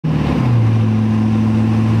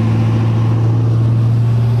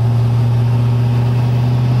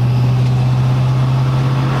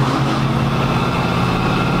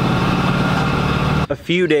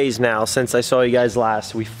few days now since I saw you guys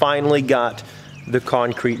last. We finally got the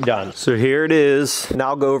concrete done. So here it is, and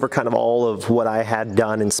I'll go over kind of all of what I had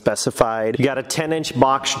done and specified. You got a 10-inch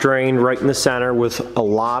box drain right in the center with a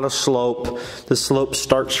lot of slope. The slope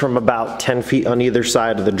starts from about 10 feet on either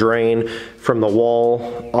side of the drain, from the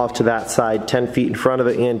wall off to that side, 10 feet in front of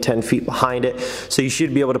it and 10 feet behind it. So you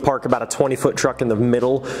should be able to park about a 20-foot truck in the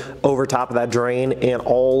middle over top of that drain, and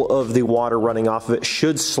all of the water running off of it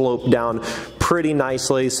should slope down pretty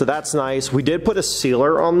nicely, so that's nice. We did put a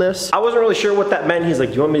sealer on this. I wasn't really sure what that meant. He's like,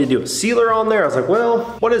 do you want me to do a sealer on there? I was like, well,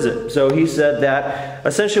 what is it? So he said that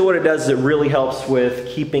essentially what it does is it really helps with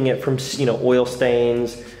keeping it from, you know, oil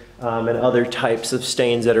stains and other types of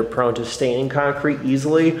stains that are prone to staining concrete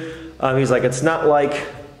easily. He's like, it's not like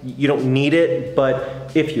you don't need it,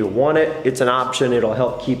 but if you want it, it's an option. It'll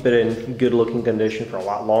help keep it in good looking condition for a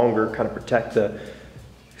lot longer, kind of protect the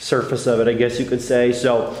surface of it, I guess you could say.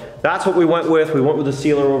 So that's what we went with. We went with a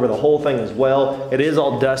sealer over the whole thing as well. It is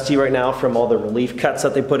all dusty right now from all the relief cuts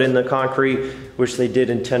that they put in the concrete, which they did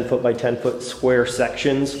in 10 foot by 10 foot square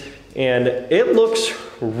sections. And it looks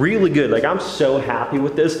really good. Like, I'm so happy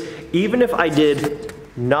with this. Even if I did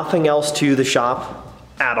nothing else to the shop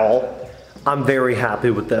at all, I'm very happy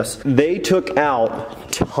with this. They took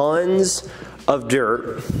out tons of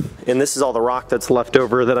dirt, and this is all the rock that's left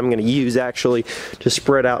over that I'm going to use actually to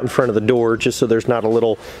spread out in front of the door, just so there's not a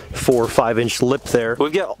little 4 or 5 inch lip there.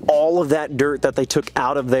 We've got all of that dirt that they took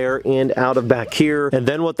out of there and out of back here, and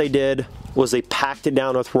then what they did was they packed it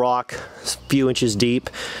down with rock a few inches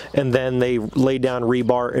deep, and then they laid down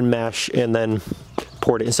rebar and mesh and then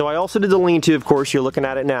poured it. And so I also did the lean-to, of course, you're looking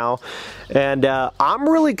at it now. And I'm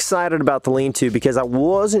really excited about the lean-to because I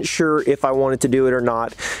wasn't sure if I wanted to do it or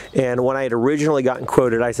not. And when I had originally gotten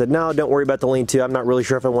quoted, I said, no, don't worry about the lean-to. I'm not really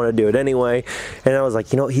sure if I want to do it anyway. And I was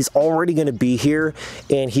like, you know, he's already going to be here.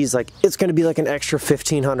 And he's like, it's going to be like an extra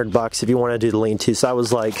 $1,500 if you want to do the lean-to. So I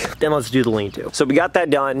was like, then let's do the lean-to. So we got that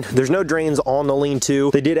done. There's no drains on the lean-to.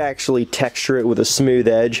 They did actually texture it with a smooth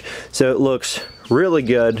edge, so it looks really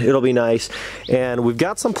good. It'll be nice. And we've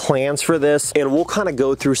got some plans for this, and we'll kind of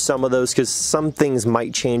go through some of those because some things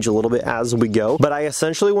might change a little bit as we go. But I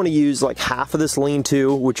essentially want to use like half of this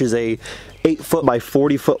lean-to, which is a 8 foot by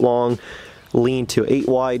 40 foot long lean-to, 8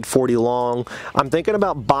 wide, 40 long. I'm thinking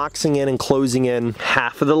about boxing in and closing in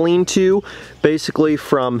half of the lean-to, basically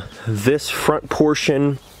from this front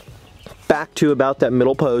portion back to about that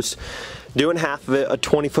middle post, doing half of it, a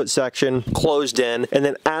 20-foot section closed in, and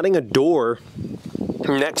then adding a door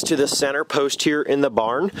next to the center post here in the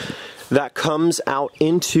barn that comes out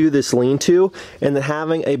into this lean-to, and then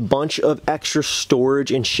having a bunch of extra storage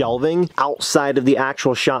and shelving outside of the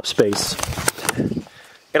actual shop space.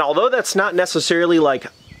 And although that's not necessarily like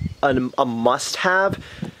a must-have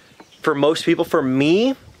for most people, for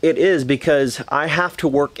me it is, because I have to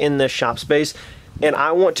work in this shop space. And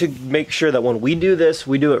I want to make sure that when we do this,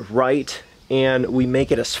 we do it right and we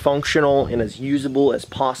make it as functional and as usable as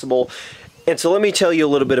possible. And so let me tell you a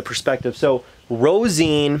little bit of perspective. So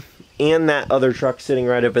Rosine and that other truck sitting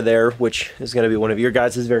right over there, which is going to be one of your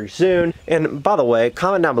guys' very soon. And by the way,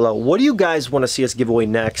 comment down below, what do you guys want to see us give away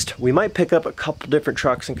next? We might pick up a couple different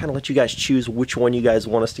trucks and kind of let you guys choose which one you guys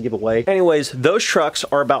want us to give away. Anyways, those trucks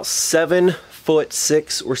are about 7'6"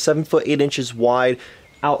 or 7'8" wide,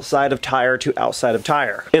 outside of tire to outside of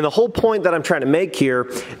tire. And the whole point that I'm trying to make here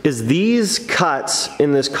is these cuts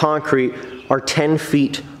in this concrete are 10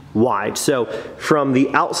 feet wide. So from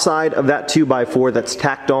the outside of that 2x4 that's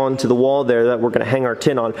tacked on to the wall there that we're going to hang our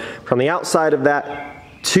tin on, from the outside of that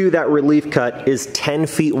to that relief cut is 10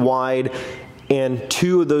 feet wide, and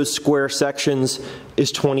 2 of those square sections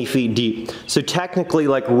is 20 feet deep. So technically,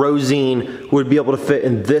 like, Rosine would be able to fit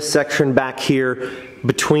in this section back here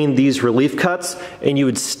between these relief cuts, and you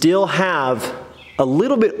would still have a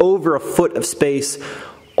little bit over a foot of space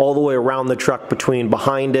all the way around the truck between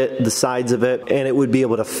behind it, the sides of it, and it would be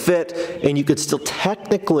able to fit, and you could still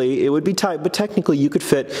technically, it would be tight, but technically you could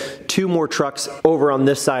fit 2 more trucks over on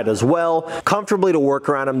this side as well. Comfortably to work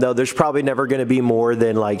around them though, there's probably never gonna be more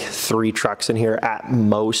than like 3 trucks in here at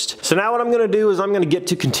most. So now what I'm gonna do is I'm gonna get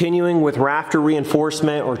to continuing with rafter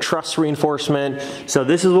reinforcement or truss reinforcement. So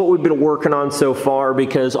this is what we've been working on so far,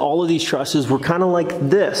 because all of these trusses were kind of like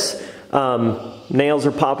this. Nails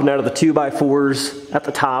are popping out of the 2x4s at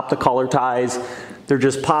the top, the collar ties. They're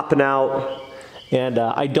just popping out. And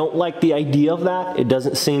I don't like the idea of that. It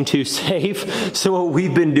doesn't seem too safe. So what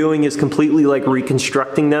we've been doing is completely like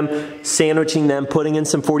reconstructing them, sandwiching them, putting in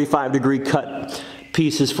some 45-degree cut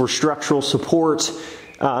pieces for structural support.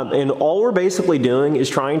 And all we're basically doing is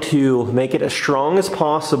trying to make it as strong as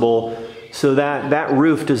possible so that that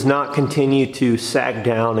roof does not continue to sag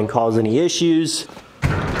down and cause any issues.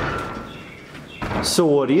 So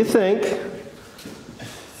what do you think?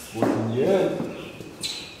 It's looking good.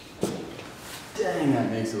 Dang,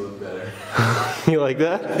 that makes it look better. You like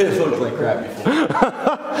that? It looked like crap before.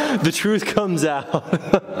 The truth comes out.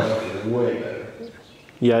 Way better.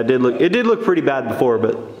 Yeah, it did look pretty bad before,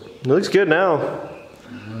 but it looks good now.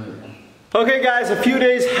 Okay guys, a few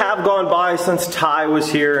days have gone by since Ty was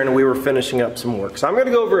here and we were finishing up some work. So I'm gonna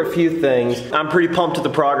go over a few things. I'm pretty pumped with the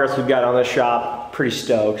progress we've got on this shop. Pretty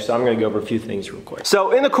stoked, so I'm gonna go over a few things real quick.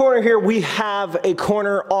 So in the corner here, we have a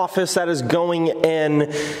corner office that is going in.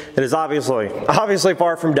 It is obviously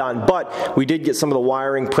far from done, but we did get some of the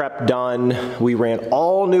wiring prep done. We ran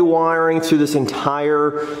all new wiring through this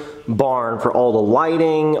entire barn for all the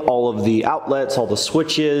lighting, all of the outlets, all the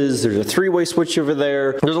switches. There's a three-way switch over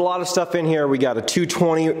there. There's a lot of stuff in here. We got a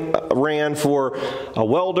 220 ran for a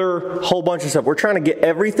welder, whole bunch of stuff. We're trying to get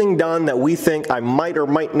everything done that we think I might or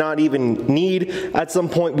might not even need at some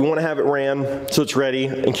point. We want to have it ran so it's ready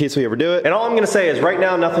in case we ever do it. And all I'm going to say is right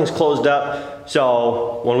now nothing's closed up.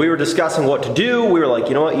 So when we were discussing what to do, we were like,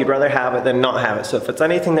 you know what, you'd rather have it than not have it. So if it's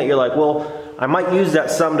anything that you're like, well, I might use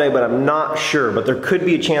that someday, but I'm not sure. But there could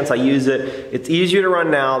be a chance I use it. It's easier to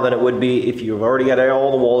run now than it would be if you've already got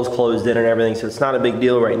all the walls closed in and everything. So it's not a big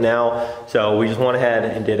deal right now. So we just went ahead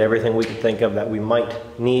and did everything we could think of that we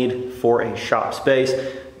might need for a shop space.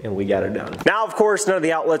 And we got it done. Now, of course, none of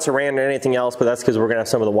the outlets are ran or anything else, but that's because we're gonna have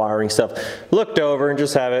some of the wiring stuff looked over and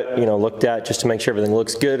just have it, you know, looked at just to make sure everything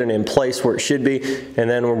looks good and in place where it should be. And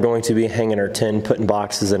then we're going to be hanging our tin, putting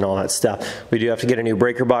boxes and all that stuff. We do have to get a new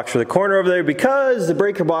breaker box for the corner over there because the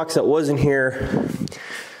breaker box that was in here,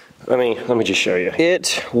 let me just show you.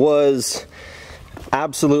 It was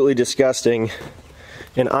absolutely disgusting.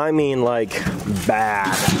 And I mean like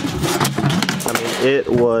bad. I mean, it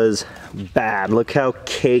was bad. Look how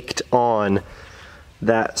caked on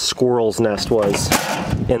that squirrel's nest was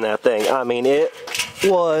in that thing. I mean, it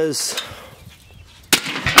was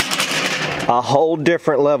a whole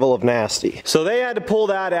different level of nasty. So they had to pull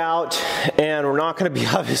that out, and we're not going to be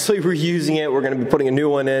obviously reusing it. We're going to be putting a new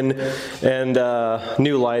one in, and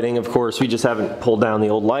new lighting, of course. We just haven't pulled down the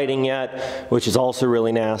old lighting yet, which is also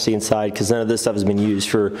really nasty inside because none of this stuff has been used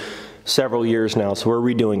for several years now. So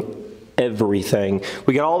we're redoing everything.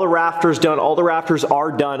 We got all the rafters done. All the rafters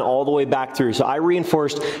are done all the way back through. So I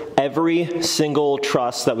reinforced every single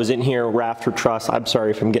truss that was in here, rafter truss. I'm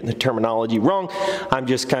sorry if I'm getting the terminology wrong. I'm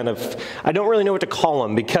just kind of, I don't really know what to call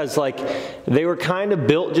them because like they were kind of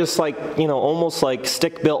built just like, you know, almost like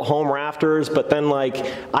stick built home rafters, but then like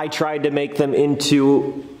I tried to make them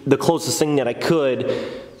into the closest thing that I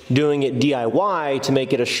could, doing it DIY to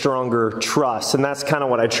make it a stronger truss, and that's kind of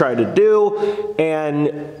what I tried to do. And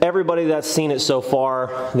everybody that's seen it so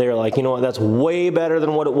far, they're like, you know what, that's way better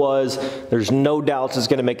than what it was. There's no doubts it's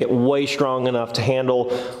going to make it way strong enough to handle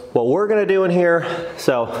what we're going to do in here.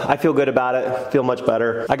 So I feel good about it, feel much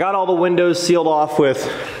better. I got all the windows sealed off with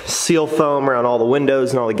seal foam around all the windows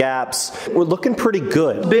and all the gaps. We're looking pretty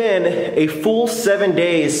good. It's been a full 7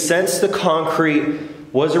 days since the concrete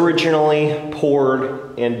was originally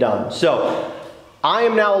poured and done. So I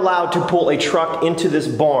am now allowed to pull a truck into this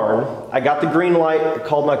barn. I got the green light. I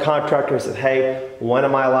called my contractor and said, hey, when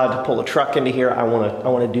am I allowed to pull a truck into here? I want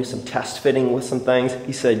to do some test fitting with some things.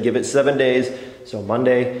 He said, give it 7 days. So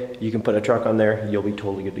Monday, you can put a truck on there. You'll be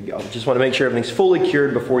totally good to go. Just want to make sure everything's fully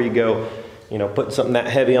cured before you go, you know, putting something that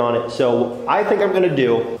heavy on it. So I think I'm gonna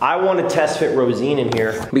do, I want to test fit Rosine in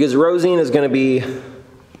here because Rosine is gonna be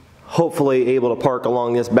hopefully able to park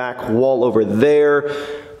along this back wall over there,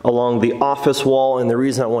 along the office wall. And the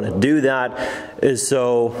reason I want to do that is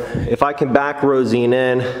so if I can back Rosine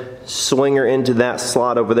in, swing her into that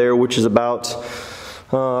slot over there, which is about,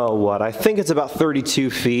 I think it's about 32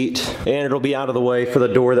 feet. And it'll be out of the way for the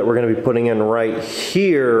door that we're going to be putting in right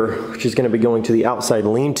here, which is going to be going to the outside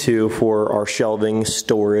lean-to for our shelving,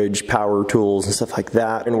 storage, power tools, and stuff like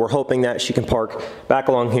that. And we're hoping that she can park back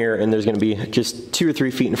along here, and there's going to be just 2 or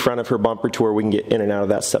 3 feet in front of her bumper to where we can get in and out of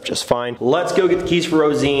that stuff just fine. Let's go get the keys for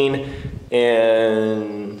Rosine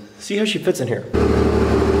and see how she fits in here.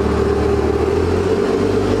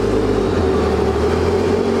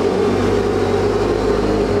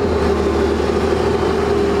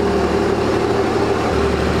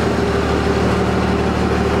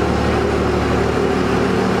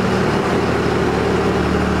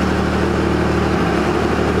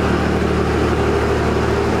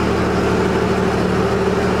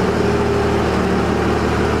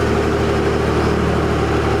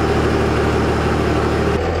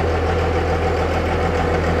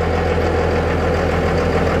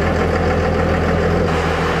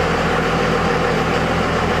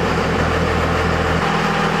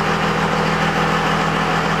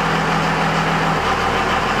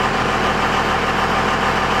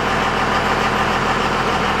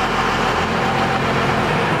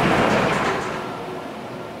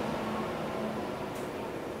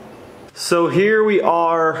 So here we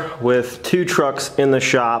are with 2 trucks in the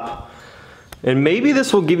shop. And maybe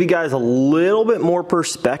this will give you guys a little bit more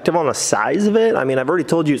perspective on the size of it. I mean, I've already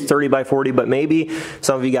told you it's 30 by 40, but maybe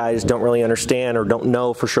some of you guys don't really understand or don't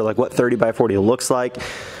know for sure like what 30 by 40 looks like.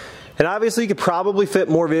 And obviously you could probably fit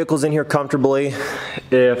more vehicles in here comfortably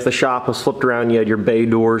if the shop was flipped around, you had your bay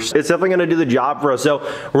doors. It's definitely gonna do the job for us. So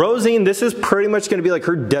Rosine, this is pretty much gonna be like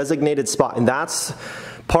her designated spot, and that's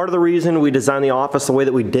part of the reason we designed the office the way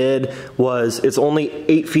that we did. Was it's only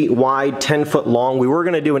 8 feet wide, 10 foot long. We were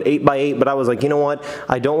gonna do an 8 by 8, but I was like, you know what?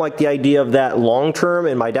 I don't like the idea of that long term,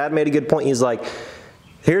 and my dad made a good point. He's like,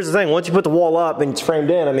 here's the thing, once you put the wall up and it's framed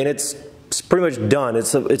in, I mean, it's pretty much done.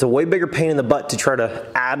 It's a way bigger pain in the butt to try to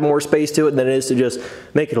add more space to it than it is to just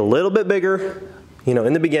make it a little bit bigger. You know,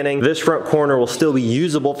 in the beginning, this front corner will still be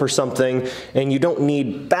usable for something, and you don't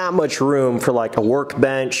need that much room for like a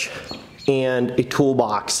workbench and a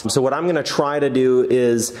toolbox. So what I'm gonna try to do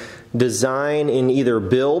is design and either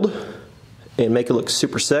build and make it look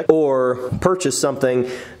super sick, or purchase something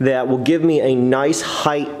that will give me a nice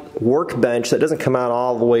height workbench that doesn't come out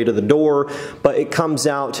all the way to the door, but it comes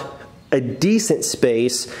out a decent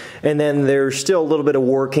space, and then there's still a little bit of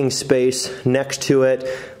working space next to it.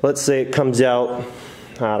 Let's say it comes out,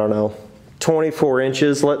 I don't know, 24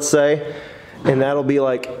 inches, let's say, and that'll be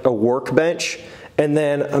like a workbench. And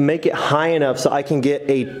then make it high enough so I can get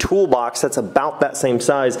a toolbox that's about that same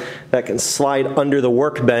size that can slide under the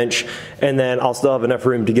workbench, and then I'll still have enough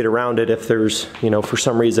room to get around it if there's, you know, for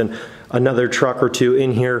some reason another truck or two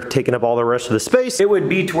in here taking up all the rest of the space. It would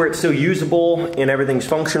be to where it's still usable and everything's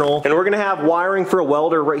functional. And we're gonna have wiring for a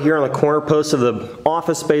welder right here on the corner post of the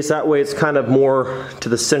office space. That way it's kind of more to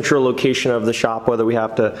the central location of the shop, whether we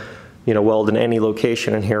have to, you know, weld in any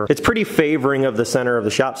location in here. It's pretty favoring of the center of the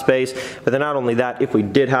shop space, but then not only that, if we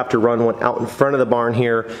did have to run one out in front of the barn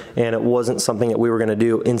here and it wasn't something that we were gonna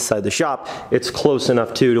do inside the shop, it's close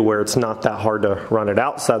enough too to where it's not that hard to run it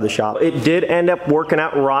outside the shop. It did end up working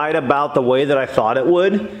out right about the way that I thought it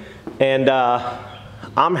would, and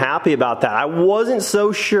I'm happy about that. I wasn't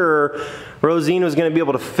so sure Rosine was gonna be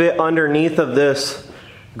able to fit underneath of this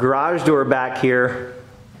garage door back here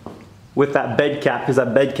with that bed cap, because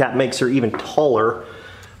that bed cap makes her even taller.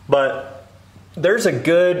 But there's a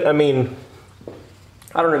good, I mean,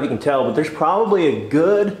 I don't know if you can tell, but there's probably a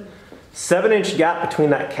good 7-inch gap between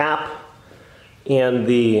that cap and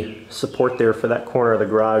the support there for that corner of the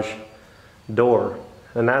garage door.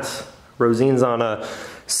 And that's, Rosine's on a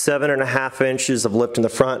 7.5 inches of lift in the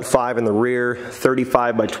front, 5 in the rear,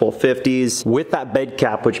 35 by 1250s with that bed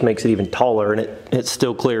cap, which makes it even taller, and it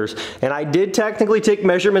still clears. And I did technically take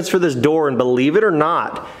measurements for this door, and believe it or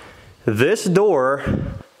not, this door,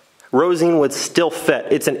 Rosine would still fit.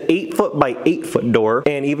 It's an 8 foot by 8 foot door,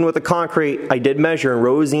 and even with the concrete, I did measure, and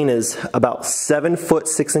Rosine is about 7 foot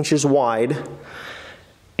 6 inches wide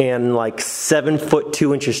and like 7 foot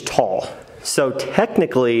 2 inches tall. So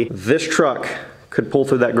technically, this truck could pull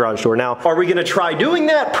through that garage door. Now, are we gonna try doing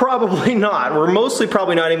that? Probably not. We're mostly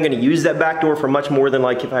probably not even gonna use that back door for much more than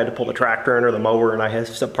like if I had to pull the tractor in or the mower and I had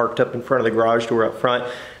stuff parked up in front of the garage door up front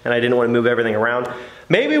and I didn't wanna move everything around.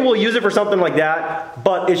 Maybe we'll use it for something like that,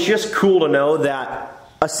 but it's just cool to know that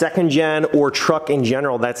a second gen or truck in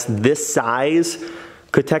general that's this size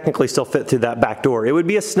could technically still fit through that back door. It would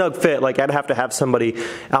be a snug fit, like I'd have to have somebody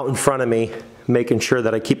out in front of me making sure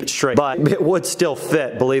that I keep it straight, but it would still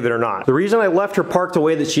fit, believe it or not. The reason I left her parked the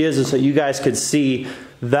way that she is so you guys could see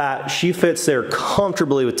that she fits there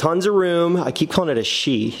comfortably with tons of room. I keep calling it a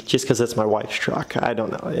she, just because it's my wife's truck. I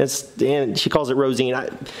don't know. And she calls it Rosine.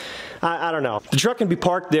 I don't know. The truck can be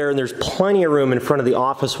parked there, and there's plenty of room in front of the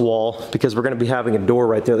office wall because we're gonna be having a door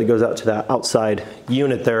right there that goes out to that outside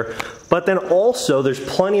unit there. But then also there's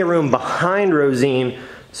plenty of room behind Rosine.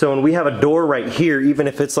 So when we have a door right here, even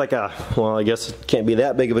if it's like a, well, I guess it can't be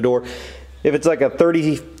that big of a door. If it's like a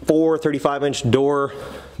 34, 35 inch door,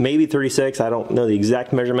 maybe 36, I don't know the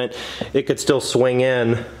exact measurement, it could still swing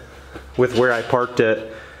in with where I parked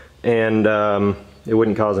it, and it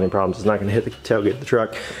wouldn't cause any problems. It's not gonna hit the tailgate of the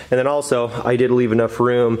truck. And then also, I did leave enough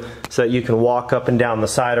room so that you can walk up and down the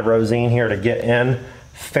side of Rosine here to get in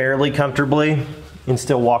fairly comfortably and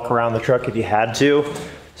still walk around the truck if you had to.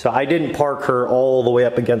 So I didn't park her all the way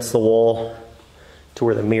up against the wall to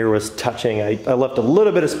where the mirror was touching. I left a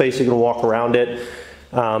little bit of space so you can walk around it,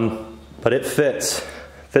 but it fits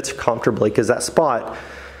comfortably because that spot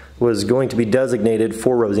was going to be designated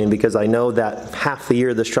for Rosine because I know that half the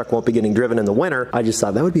year this truck won't be getting driven in the winter. I just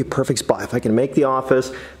thought that would be a perfect spot if I can make the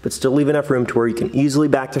office but still leave enough room to where you can easily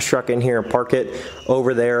back the truck in here and park it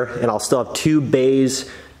over there, and I'll still have 2 bays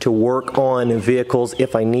to work on vehicles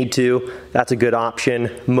if I need to. That's a good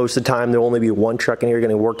option. Most of the time there'll only be one truck in here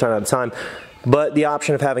getting worked on at a time, but the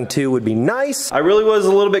option of having two would be nice. I really was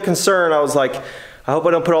a little bit concerned. I was like, I hope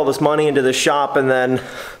I don't put all this money into the shop and then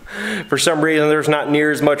for some reason there's not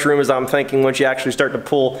near as much room as I'm thinking once you actually start to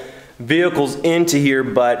pull vehicles into here,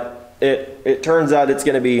 but it turns out it's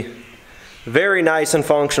gonna be very nice and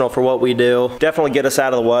functional for what we do. Definitely get us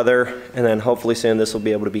out of the weather, and then hopefully soon this will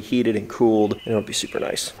be able to be heated and cooled, and it'll be super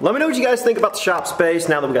nice. Let me know what you guys think about the shop space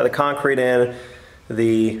now that we got the concrete in,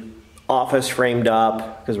 the office framed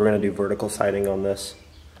up, because we're gonna do vertical siding on this.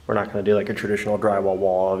 We're not gonna do like a traditional drywall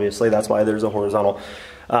wall, obviously. That's why there's a horizontal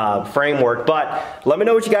framework. But let me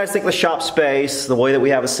know what you guys think of the shop space, the way that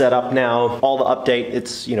we have it set up now, all the update.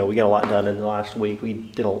 It's, you know, we got a lot done in the last week. We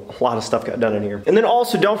did a lot of stuff got done in here. And then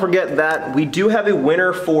also don't forget that we do have a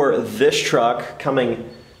winner for this truck coming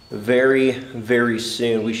very, very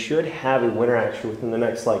soon. We should have a winner actually within the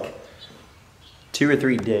next like 2 or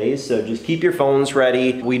 3 days, so just keep your phones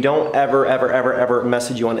ready. We don't ever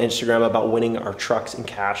message you on Instagram about winning our trucks in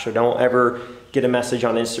cash, so don't ever get a message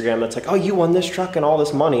on Instagram that's like, oh, you won this truck and all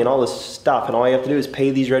this money and all this stuff, and all you have to do is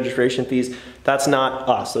pay these registration fees. That's not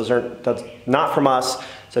us. That's not from us,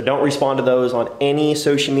 so don't respond to those on any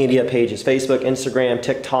social media pages, Facebook, Instagram,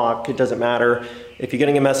 TikTok, it doesn't matter. If you're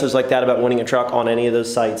getting a message like that about winning a truck on any of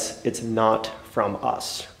those sites, it's not from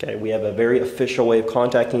us, okay? We have a very official way of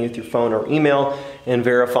contacting you through phone or email and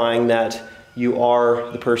verifying that you are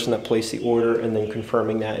the person that placed the order, and then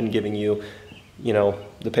confirming that and giving you, you know,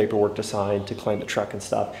 the paperwork to sign to claim the truck and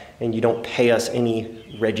stuff. And you don't pay us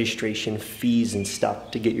any registration fees and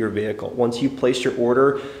stuff to get your vehicle. Once you place your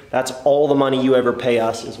order, that's all the money you ever pay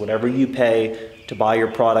us, is whatever you pay to buy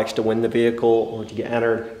your products, to win the vehicle or to get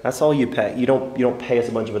entered. That's all you pay. You don't pay us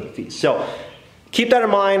a bunch of other fees. So keep that in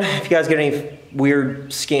mind. If you guys get any weird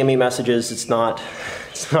scammy messages, it's not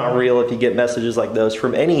real. If you get messages like those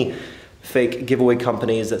from any fake giveaway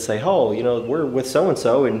companies that say, oh, you know, we're with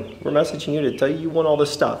so-and-so and we're messaging you to tell you won all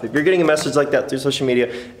this stuff. If you're getting a message like that through social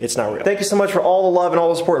media, it's not real. Thank you so much for all the love and all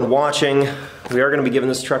the support and watching. We are gonna be giving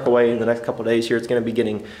this truck away in the next couple of days here. It's gonna be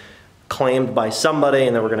getting claimed by somebody,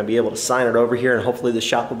 and then we're gonna be able to sign it over here, and hopefully the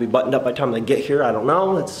shop will be buttoned up by the time they get here. I don't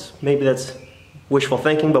know, maybe that's wishful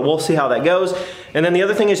thinking, but we'll see how that goes. And then the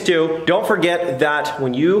other thing is too, don't forget that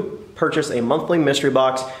when you purchase a monthly mystery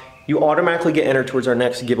box, you automatically get entered towards our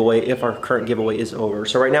next giveaway if our current giveaway is over.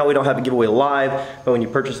 So right now we don't have a giveaway live, but when you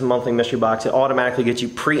purchase a monthly mystery box, it automatically gets you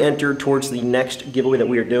pre-entered towards the next giveaway that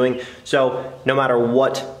we are doing. So no matter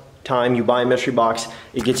what time you buy a mystery box,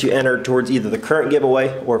 it gets you entered towards either the current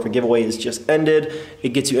giveaway, or if a giveaway is just ended, it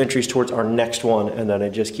gets you entries towards our next one, and then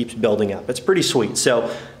it just keeps building up. It's pretty sweet.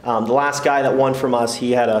 So the last guy that won from us,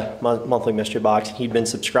 he had a monthly mystery box. He'd been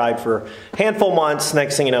subscribed for a handful of months.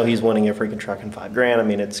 Next thing you know, he's winning a freaking truck and $5 grand. I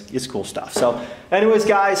mean, it's cool stuff. So anyways,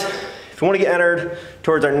 guys, if you want to get entered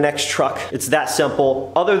towards our next truck, it's that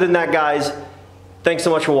simple. Other than that, guys, thanks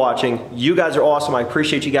so much for watching. You guys are awesome. I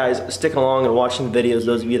appreciate you guys sticking along and watching the videos.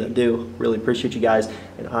 Those of you that do, really appreciate you guys.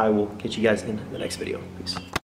 And I will catch you guys in the next video. Peace.